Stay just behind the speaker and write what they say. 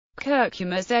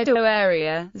Curcuma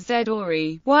zedoaria,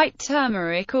 zedoary, white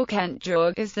turmeric or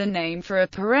kentjur, is the name for a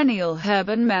perennial herb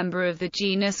and member of the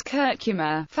genus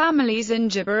Curcuma, family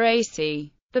Zingiberaceae.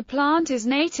 The plant is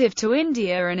native to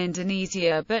India and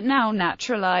Indonesia but now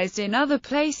naturalized in other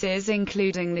places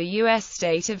including the U.S.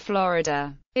 state of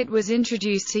Florida. It was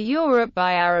introduced to Europe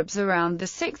by Arabs around the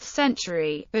 6th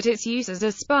century, but its use as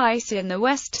a spice in the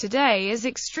West today is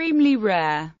extremely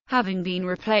rare, having been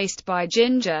replaced by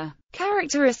ginger.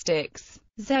 Characteristics: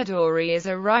 zedoary is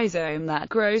a rhizome that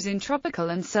grows in tropical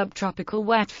and subtropical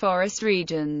wet forest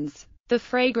regions. The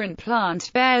fragrant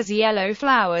plant bears yellow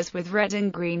flowers with red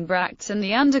and green bracts, and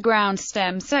the underground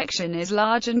stem section is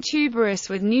large and tuberous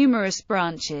with numerous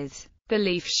branches. The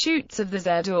leaf shoots of the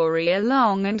zedoary are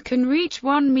long and can reach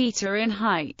 1 meter in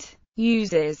height.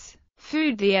 Uses: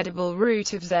 food. The edible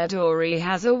root of zedoary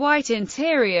has a white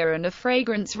interior and a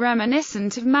fragrance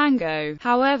reminiscent of mango.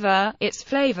 However, its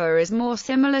flavor is more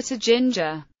similar to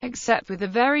ginger, except with a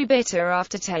very bitter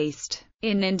aftertaste.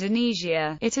 In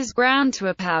Indonesia, it is ground to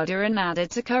a powder and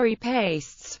added to curry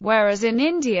pastes, whereas in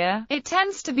India, it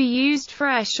tends to be used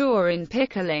fresh or in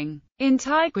pickling. In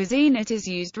Thai cuisine it is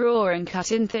used raw and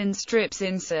cut in thin strips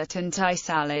in certain Thai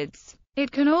salads.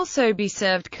 It can also be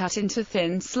served cut into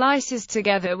thin slices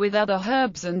together with other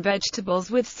herbs and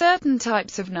vegetables with certain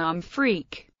types of nam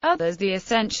freak. Others. The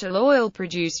essential oil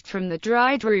produced from the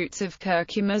dried roots of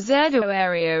Curcuma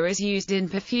zedoaria is used in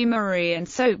perfumery and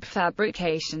soap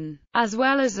fabrication, as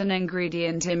well as an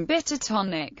ingredient in bitter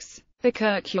tonics. The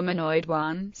curcuminoid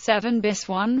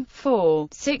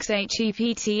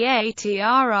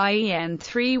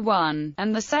 1,7-bis-1,4,6-HEPTATRIEN3,1,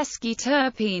 and the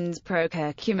sesquiterpenes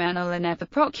procurcumenol and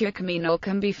epicurcuminol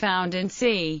can be found in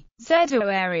C.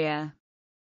 zedoaria.